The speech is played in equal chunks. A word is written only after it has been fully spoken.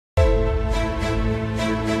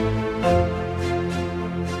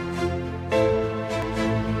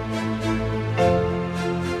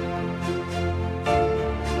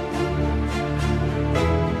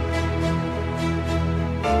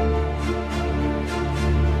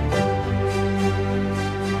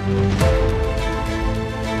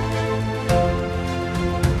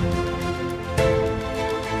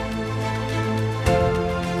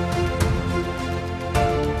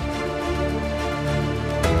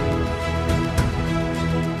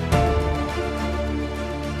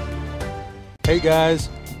Hey guys,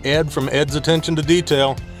 Ed from Ed's Attention to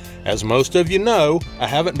Detail. As most of you know, I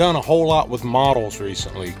haven't done a whole lot with models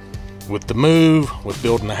recently. With the move, with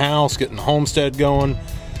building the house, getting the homestead going,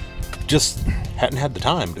 just hadn't had the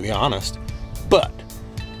time, to be honest. But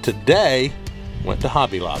today, went to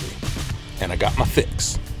Hobby Lobby and I got my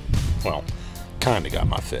fix. Well, kinda got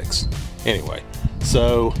my fix. Anyway,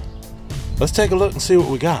 so let's take a look and see what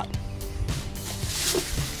we got.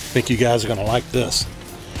 Think you guys are gonna like this.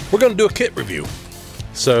 We're gonna do a kit review.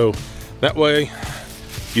 So that way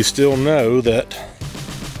you still know that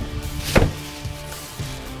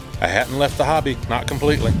I hadn't left the hobby, not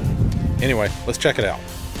completely. Anyway, let's check it out.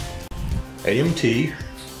 AMT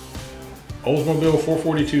Oldsmobile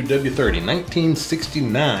 442 W30,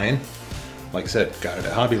 1969. Like I said, got it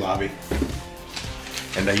at Hobby Lobby.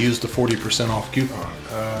 And I used the 40% off coupon.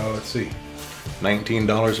 Let's see,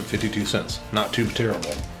 $19.52. Not too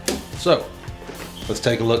terrible. So, let's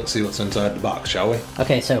take a look and see what's inside the box, shall we?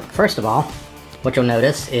 Okay, so first of all, what you'll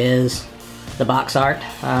notice is the box art.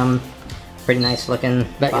 Pretty nice looking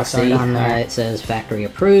box art on there. It says factory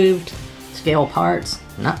approved, scale parts.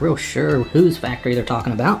 Not real sure whose factory they're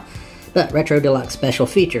talking about, but retro deluxe special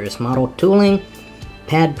features, model tooling,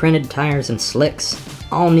 pad printed tires and slicks,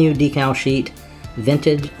 all new decal sheet,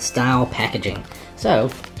 vintage style packaging. So,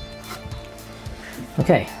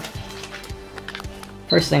 okay.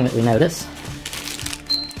 First thing that we notice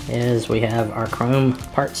is we have our chrome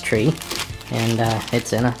parts tree, and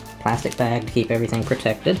it's in a plastic bag to keep everything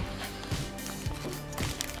protected.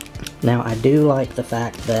 Now I do like the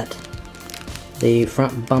fact that the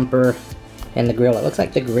front bumper and the grille, it looks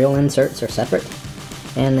like the grille inserts are separate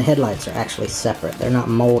and the headlights are actually separate. They're not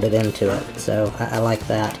molded into it, so I like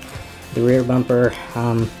that. The rear bumper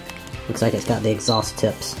looks like it's got the exhaust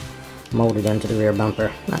tips molded into the rear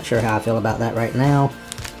bumper. Not sure how I feel about that right now,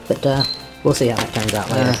 but we'll see how that turns out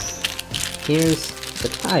later. Here's the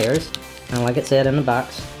tires. Now, like it said in the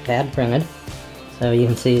box, pad printed. So you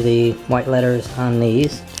can see the white letters on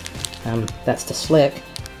these. That's the slick.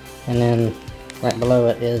 And then right below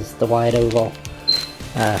it is the wide oval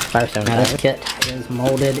Firestone. Now this kit is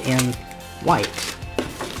molded in white.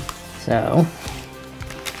 So,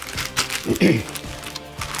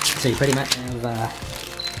 so you pretty much have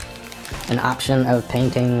an option of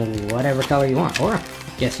painting whatever color you want, or I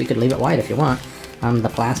guess you could leave it white if you want. The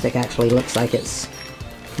plastic actually looks like it's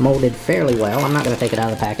molded fairly well. I'm not going to take it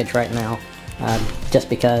out of the package right now, just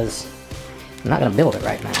because I'm not going to build it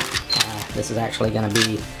right now. This is actually going to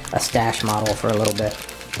be a stash model for a little bit.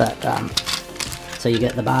 But so you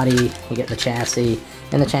get the body, you get the chassis,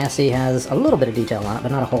 and the chassis has a little bit of detail on it,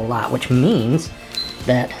 but not a whole lot, which means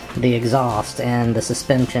that the exhaust and the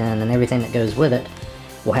suspension and everything that goes with it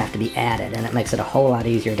will have to be added, and it makes it a whole lot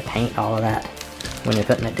easier to paint all of that when you're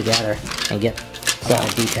putting it together and get a lot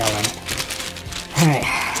of detail in it. Alright,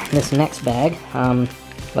 this next bag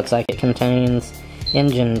looks like it contains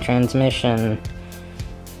engine, transmission,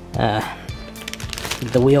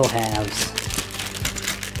 the wheel halves.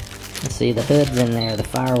 Let's see, the hood's in there, the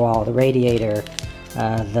firewall, the radiator,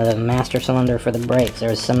 the master cylinder for the brakes.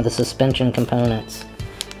 There's some of the suspension components.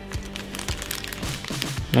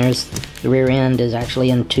 There's the rear end is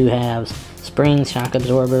actually in two halves. Springs, shock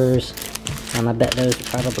absorbers. I bet those are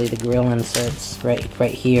probably the grill inserts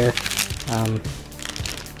right here.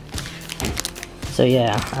 So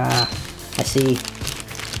yeah, I see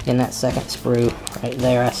in that second sprue right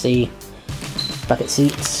there, I see bucket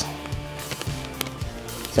seats.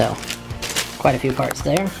 So quite a few parts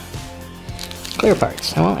there. Clear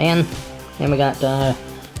parts. Oh, and we got the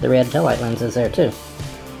red taillight lenses there too.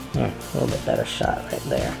 Yeah, a little bit better shot right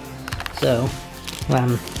there. So,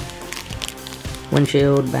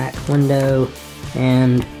 windshield, back window,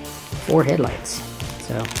 and 4 headlights.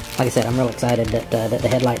 So, like I said, I'm real excited that the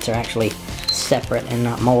headlights are actually separate and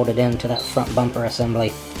not molded into that front bumper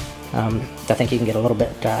assembly. I think you can get a little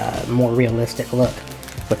bit more realistic look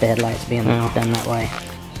with the headlights being done that way.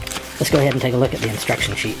 Let's go ahead and take a look at the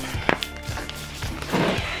instruction sheet.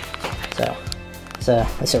 So,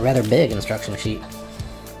 it's a rather big instruction sheet.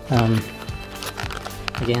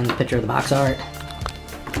 Again, the picture of the box art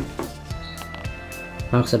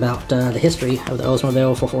talks about the history of the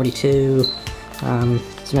Oldsmobile 442,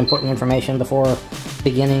 some important information before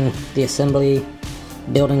beginning the assembly,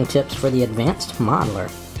 building tips for the advanced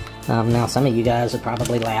modeler. Now, some of you guys would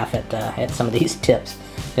probably laugh at some of these tips,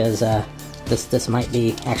 because this might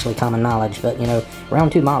be actually common knowledge, but you know,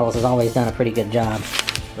 Round 2 Models has always done a pretty good job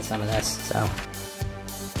with some of this, so.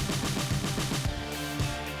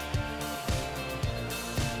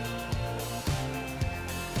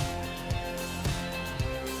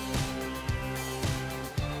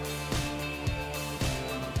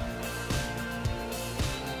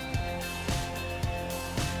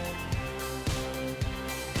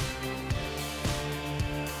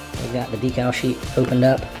 I've got the decal sheet opened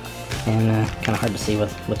up, and kind of hard to see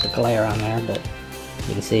with the glare on there, but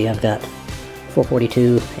you can see I've got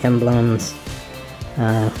 442 emblems,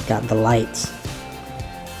 got the lights,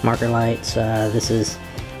 marker lights. This is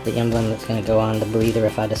the emblem that's going to go on the breather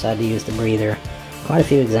if I decide to use the breather. Quite a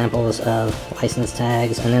few examples of license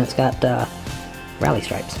tags, and then it's got rally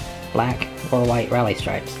stripes, black or white rally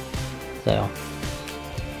stripes. So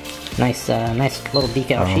nice little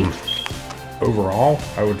decal sheet. Overall,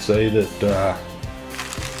 I would say that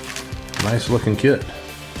nice looking kit.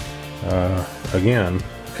 Again,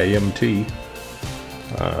 AMT,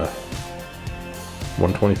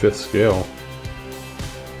 1/25th scale,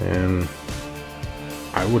 and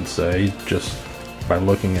I would say, just by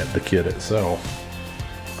looking at the kit itself,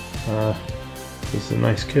 this is a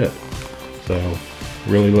nice kit. So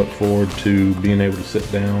really look forward to being able to sit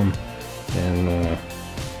down and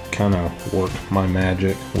kind of work my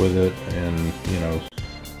magic with it, and you know,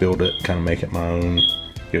 build it, kind of make it my own,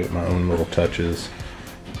 give it my own little touches.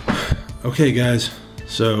 Okay guys,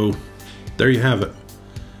 so there you have it.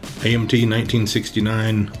 AMT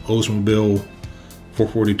 1969 Oldsmobile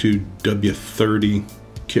 442 W30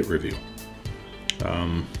 kit review.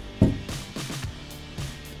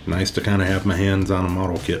 Nice to kind of have my hands on a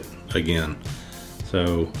model kit again.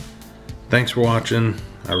 So thanks for watching.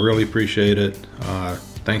 I really appreciate it.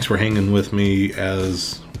 Thanks for hanging with me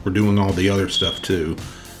as we're doing all the other stuff too.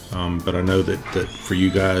 But I know that for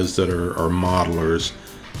you guys that are modelers,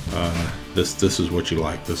 this is what you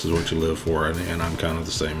like, this is what you live for, and I'm kind of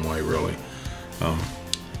the same way, really.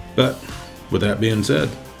 But with that being said,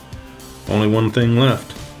 only one thing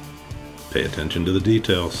left. Pay attention to the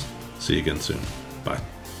details. See you again soon. Bye.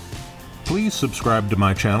 Please subscribe to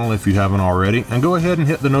my channel if you haven't already, and go ahead and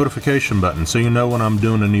hit the notification button so you know when I'm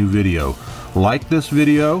doing a new video. Like this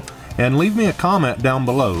video and leave me a comment down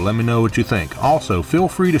below. Let me know what you think. Also, feel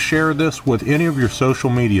free to share this with any of your social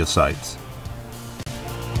media sites.